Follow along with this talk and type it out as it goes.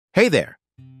Hey there!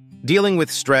 Dealing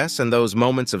with stress and those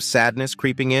moments of sadness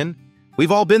creeping in? We've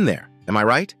all been there, am I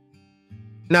right?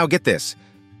 Now get this.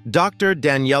 Dr.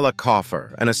 Daniela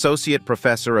Koffer, an associate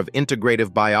professor of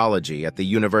integrative biology at the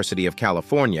University of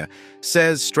California,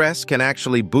 says stress can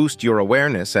actually boost your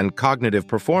awareness and cognitive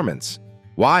performance.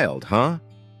 Wild, huh?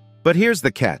 But here's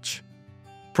the catch.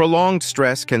 Prolonged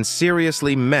stress can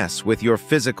seriously mess with your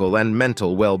physical and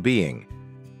mental well-being.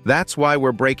 That's why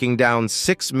we're breaking down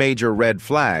 6 major red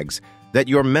flags that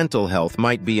your mental health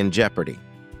might be in jeopardy.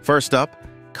 First up,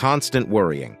 constant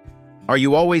worrying. Are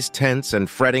you always tense and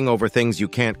fretting over things you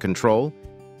can't control?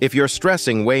 If you're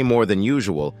stressing way more than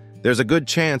usual, there's a good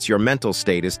chance your mental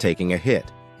state is taking a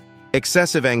hit.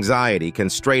 Excessive anxiety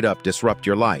can straight up disrupt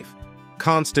your life.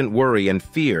 Constant worry and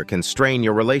fear can strain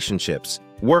your relationships,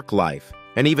 work life,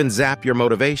 and even zap your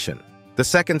motivation. The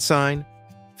second sign,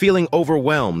 feeling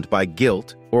overwhelmed by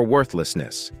guilt or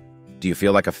worthlessness. Do you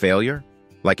feel like a failure?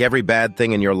 Like every bad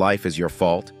thing in your life is your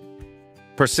fault?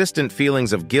 Persistent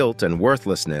feelings of guilt and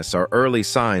worthlessness are early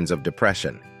signs of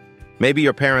depression. Maybe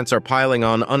your parents are piling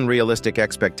on unrealistic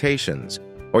expectations,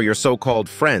 or your so-called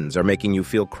friends are making you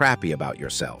feel crappy about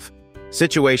yourself.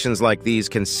 Situations like these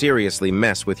can seriously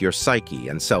mess with your psyche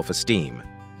and self-esteem.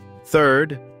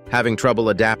 Third, having trouble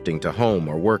adapting to home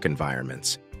or work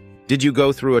environments. Did you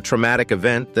go through a traumatic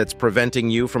event that's preventing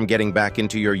you from getting back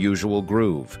into your usual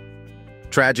groove?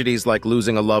 Tragedies like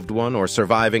losing a loved one or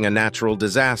surviving a natural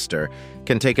disaster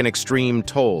can take an extreme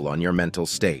toll on your mental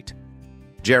state.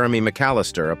 Jeremy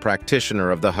McAllister, a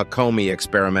practitioner of the Hakomi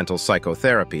experimental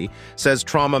psychotherapy, says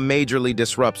trauma majorly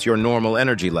disrupts your normal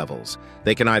energy levels.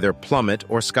 They can either plummet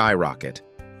or skyrocket.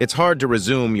 It's hard to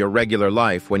resume your regular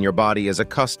life when your body is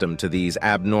accustomed to these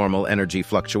abnormal energy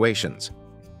fluctuations.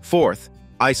 Fourth,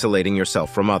 isolating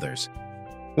yourself from others.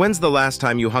 When's the last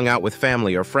time you hung out with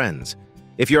family or friends?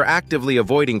 If you're actively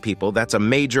avoiding people, that's a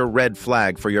major red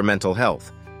flag for your mental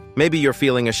health. Maybe you're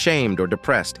feeling ashamed or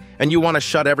depressed, and you want to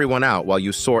shut everyone out while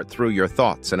you sort through your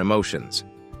thoughts and emotions.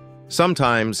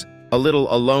 Sometimes, a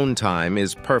little alone time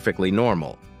is perfectly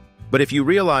normal. But if you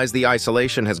realize the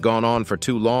isolation has gone on for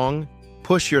too long,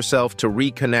 push yourself to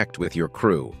reconnect with your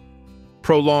crew.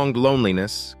 Prolonged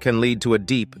loneliness can lead to a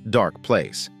deep, dark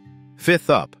place.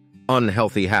 Fifth up,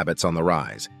 unhealthy habits on the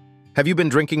rise. Have you been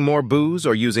drinking more booze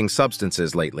or using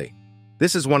substances lately?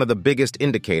 This is one of the biggest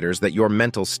indicators that your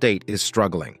mental state is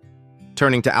struggling.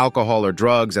 Turning to alcohol or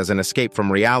drugs as an escape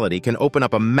from reality can open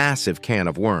up a massive can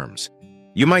of worms.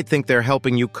 You might think they're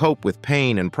helping you cope with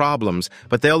pain and problems,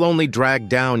 but they'll only drag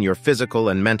down your physical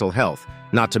and mental health,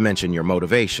 not to mention your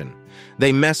motivation.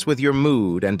 They mess with your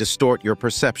mood and distort your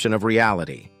perception of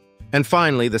reality. And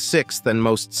finally, the 6th and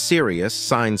most serious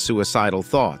sign, suicidal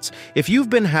thoughts. If you've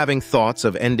been having thoughts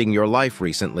of ending your life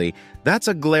recently, that's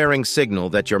a glaring signal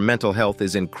that your mental health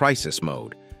is in crisis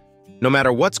mode. No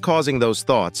matter what's causing those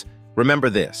thoughts, remember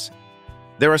this.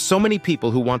 There are so many people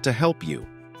who want to help you.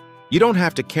 You don't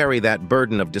have to carry that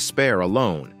burden of despair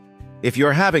alone. If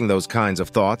you're having those kinds of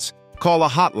thoughts, call a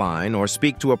hotline or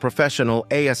speak to a professional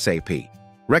ASAP.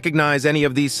 Recognize any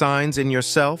of these signs in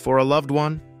yourself or a loved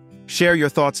one? Share your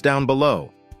thoughts down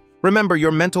below. Remember,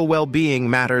 your mental well-being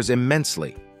matters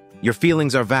immensely. Your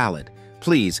feelings are valid.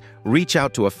 Please reach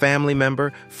out to a family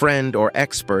member, friend, or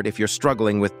expert if you're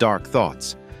struggling with dark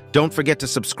thoughts. Don't forget to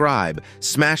subscribe,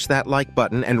 smash that like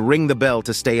button, and ring the bell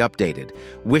to stay updated.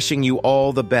 Wishing you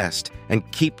all the best,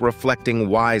 and keep reflecting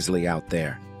wisely out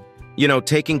there. You know,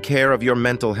 taking care of your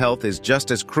mental health is just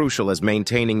as crucial as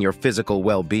maintaining your physical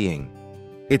well-being.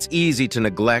 It's easy to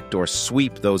neglect or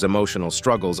sweep those emotional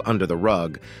struggles under the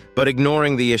rug, but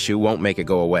ignoring the issue won't make it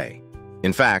go away.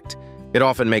 In fact, it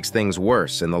often makes things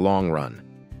worse in the long run.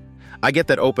 I get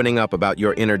that opening up about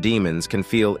your inner demons can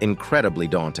feel incredibly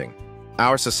daunting.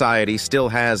 Our society still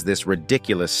has this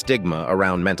ridiculous stigma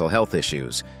around mental health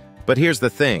issues. But here's the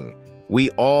thing, we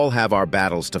all have our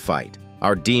battles to fight,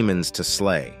 our demons to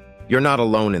slay. You're not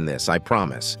alone in this, I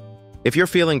promise. If you're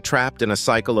feeling trapped in a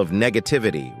cycle of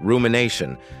negativity,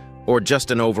 rumination, or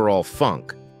just an overall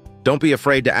funk, don't be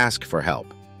afraid to ask for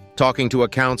help. Talking to a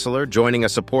counselor, joining a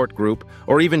support group,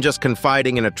 or even just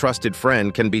confiding in a trusted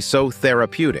friend can be so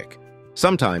therapeutic.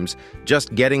 Sometimes,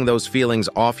 just getting those feelings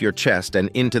off your chest and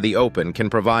into the open can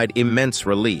provide immense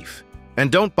relief.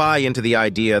 And don't buy into the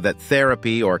idea that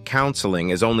therapy or counseling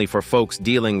is only for folks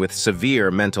dealing with severe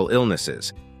mental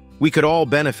illnesses. We could all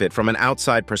benefit from an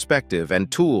outside perspective and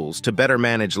tools to better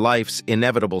manage life's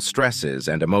inevitable stresses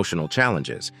and emotional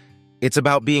challenges. It's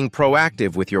about being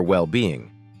proactive with your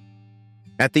well-being.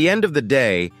 At the end of the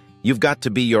day, you've got to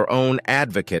be your own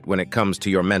advocate when it comes to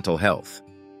your mental health.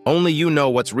 Only you know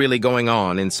what's really going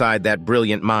on inside that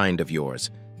brilliant mind of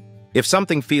yours. If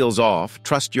something feels off,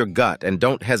 trust your gut and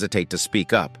don't hesitate to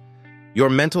speak up. Your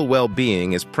mental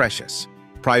well-being is precious.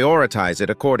 Prioritize it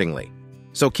accordingly.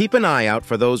 So keep an eye out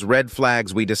for those red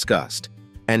flags we discussed,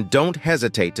 and don't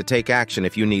hesitate to take action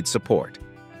if you need support.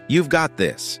 You've got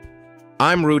this.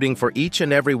 I'm rooting for each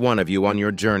and every one of you on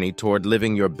your journey toward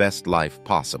living your best life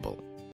possible.